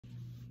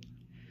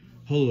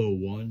Hello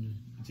one,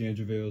 it's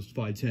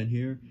AndrewVeos510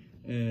 here,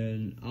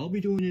 and I'll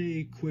be doing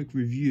a quick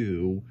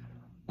review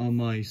on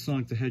my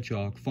Sonic the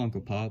Hedgehog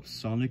Funko Pop,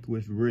 Sonic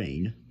with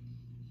Rain,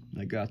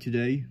 I got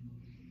today.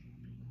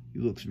 He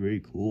looks very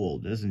cool,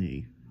 doesn't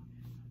he?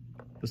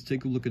 Let's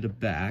take a look at the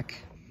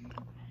back.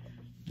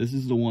 This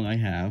is the one I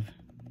have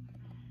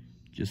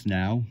just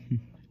now,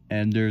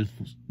 and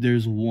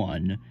there's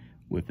one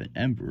with an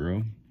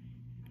emperor,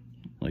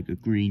 like a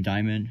green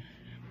diamond.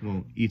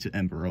 Well, it's an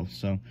emperor,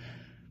 so.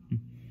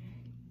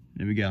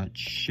 Then we got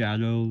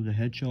Shadow the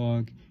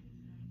Hedgehog.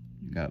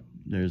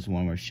 There's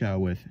one more Shadow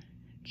with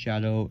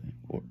Shadow.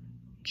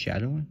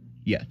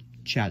 Yeah,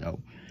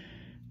 Shadow.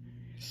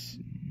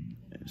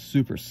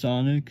 Super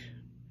Sonic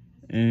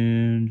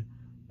and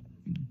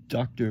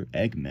Dr.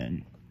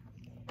 Eggman.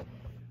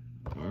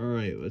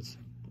 Alright, let's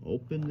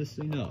open this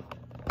thing up.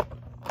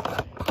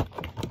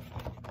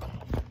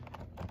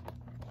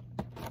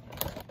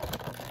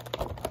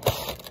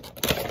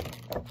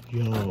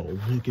 Yo,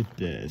 look at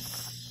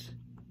this.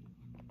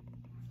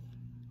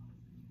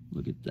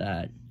 Look at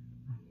that.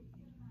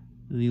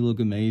 They look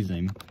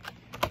amazing.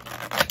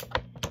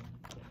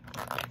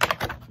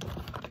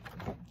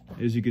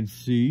 As you can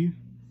see,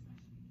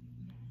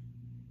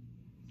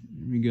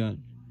 we got,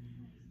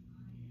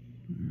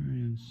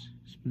 alright, let's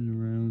spin it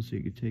around so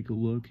you can take a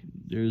look.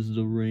 There's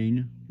the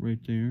rain right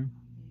there.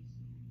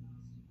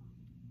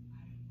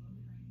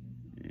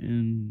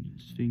 And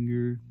his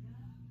finger.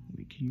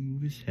 Wait, can you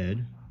move his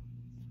head?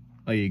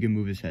 Oh yeah, you can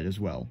move his head as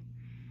well.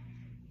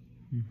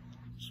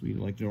 Sweet,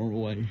 like the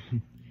normal way.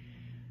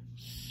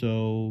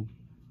 So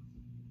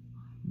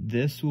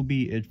this will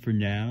be it for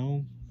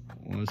now.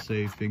 I want to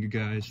say thank you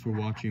guys for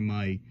watching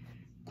my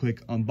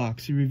quick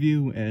unboxing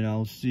review, and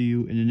I'll see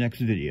you in the next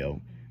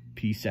video.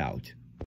 Peace out.